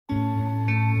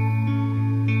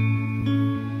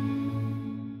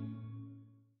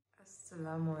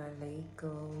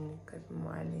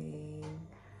morning.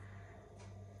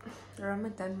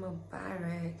 Ramadan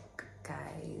Mubarak,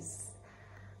 guys.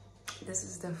 This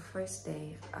is the first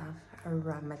day of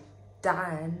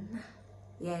Ramadan.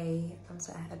 Yay, I'm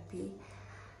so happy.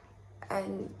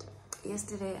 And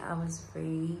yesterday I was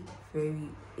very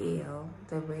ill.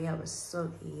 The way I was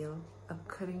so ill, I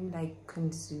couldn't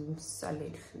consume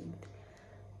solid food.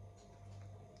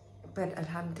 But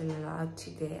alhamdulillah,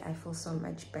 today I feel so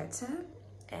much better,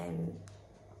 and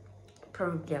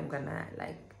probably I'm gonna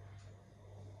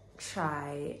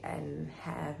try and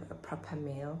have a proper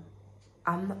meal.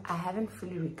 I haven't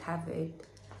fully recovered,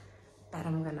 but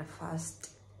I'm gonna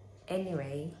fast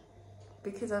anyway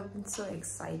because I've been so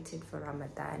excited for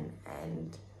Ramadan.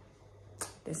 And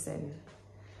listen,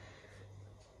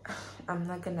 I'm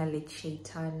not gonna let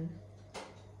Shaitan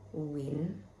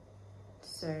win,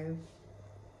 so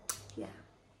yeah.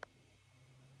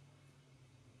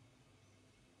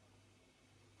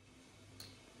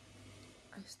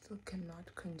 I still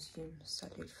cannot consume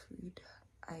solid food.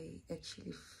 I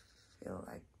actually feel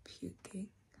like puking,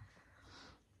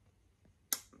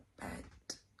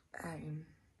 but I'm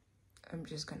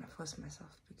just gonna force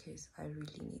myself because I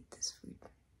really need this food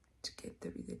to get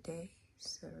through the day.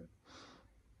 So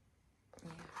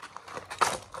yeah.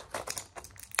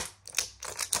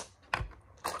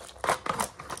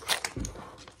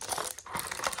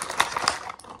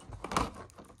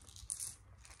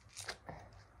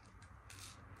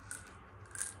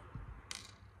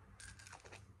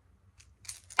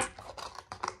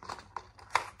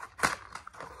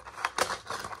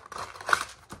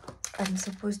 I'm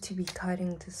supposed to be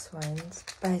cutting this one,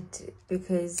 but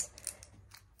because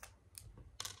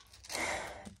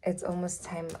it's almost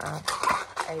time up,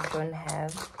 I don't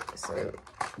have, so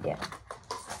yeah.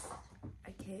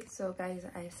 Okay, so guys,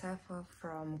 I suffer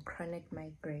from chronic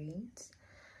migraines,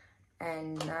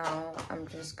 and now I'm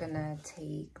just gonna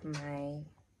take my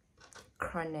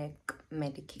chronic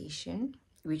medication,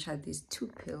 which are these 2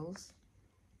 pills,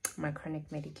 my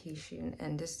chronic medication,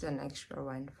 and this is an extra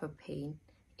one for pain,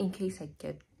 in case I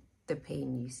get the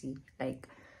pain, you see.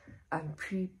 I'm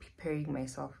preparing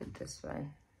myself with this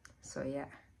one, so yeah.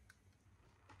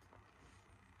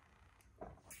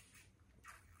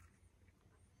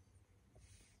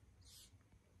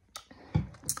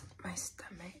 My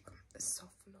stomach is so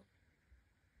full.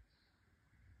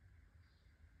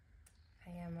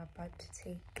 I am about to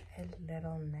take a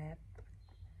little nap,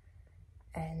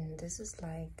 and this is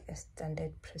like a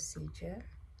standard procedure.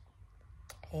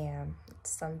 It's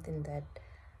something that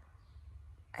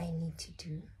I need to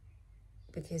do,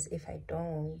 because if I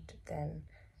don't, then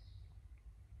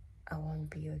I won't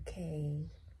be okay.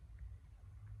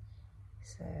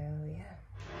 So yeah.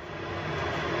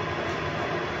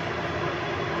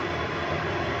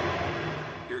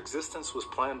 Your existence was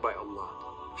planned by Allah.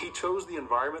 He chose the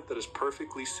environment that is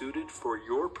perfectly suited for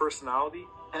your personality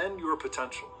and your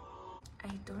potential.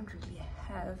 I don't really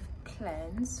have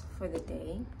plans for the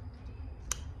day,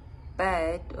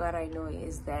 but what I know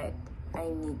is that I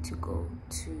need to go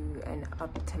to an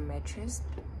optometrist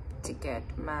to get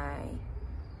my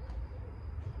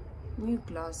new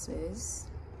glasses.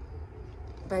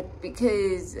 But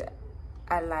because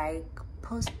I like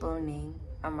postponing,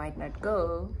 I might not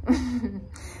go.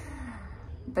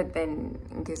 But then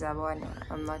in case I want,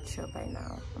 I'm not sure by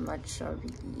now. I'm not sure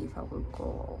really if I will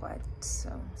go or what. So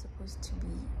I'm supposed to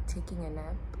be taking a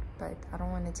nap, but I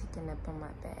don't want to take a nap on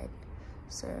my bed.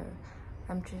 So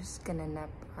I'm just gonna nap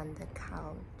on the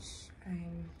couch.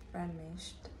 I'm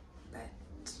famished, but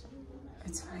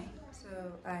it's fine. So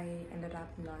I ended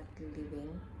up not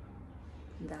leaving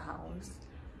the house.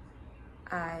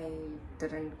 I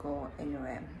didn't go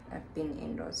anywhere. I've been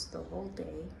indoors the whole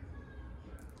day.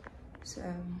 So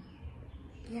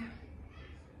yeah,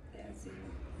 that's it.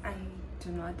 I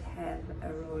do not have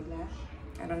a roller.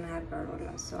 I don't have a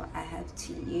roller, so I have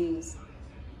to use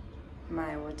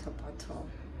my water bottle,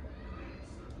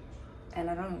 and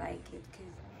I don't like it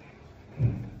because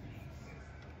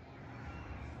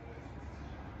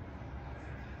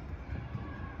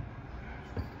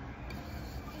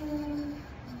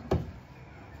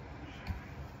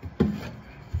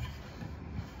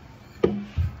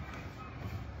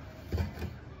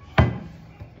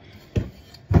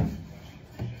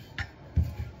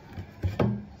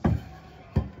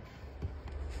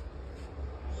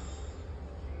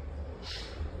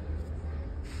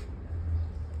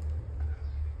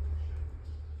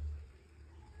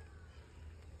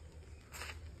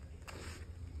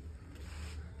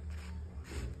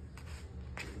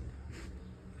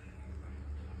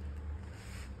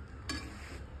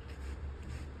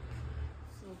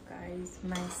guys,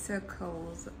 my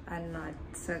circles are not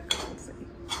circles,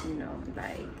 you know,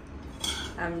 like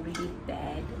I'm really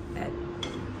bad at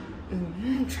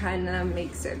trying to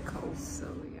make circles, so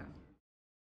yeah.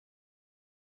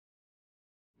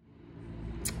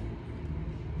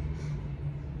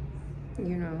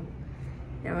 You know,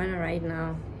 right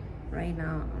now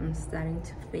I'm starting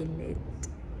to feel it.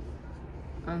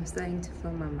 I'm starting to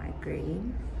feel my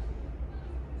migraine,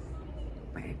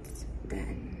 but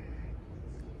then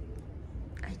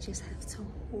I just have to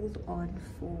hold on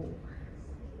for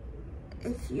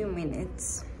a few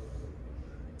minutes,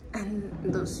 and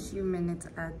those few minutes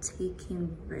are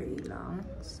taking very long.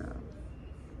 So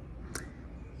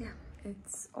yeah,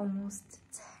 it's almost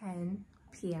 10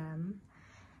 p.m.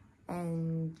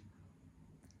 and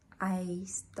I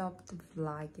stopped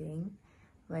vlogging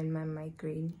when my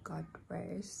migraine got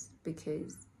worse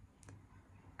because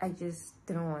I just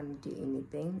didn't want to do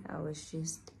anything. I was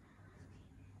just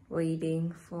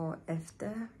waiting for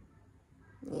after.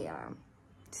 Yeah,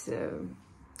 so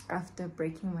after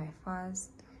breaking my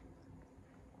fast,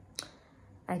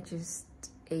 I just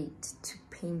ate 2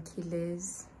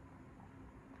 painkillers.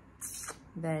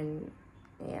 Then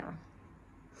yeah,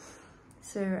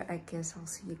 so I guess I'll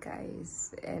see you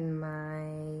guys in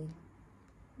my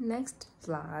next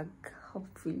vlog.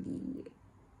 Hopefully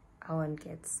I won't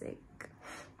get sick.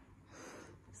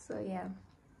 So yeah,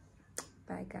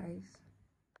 bye guys.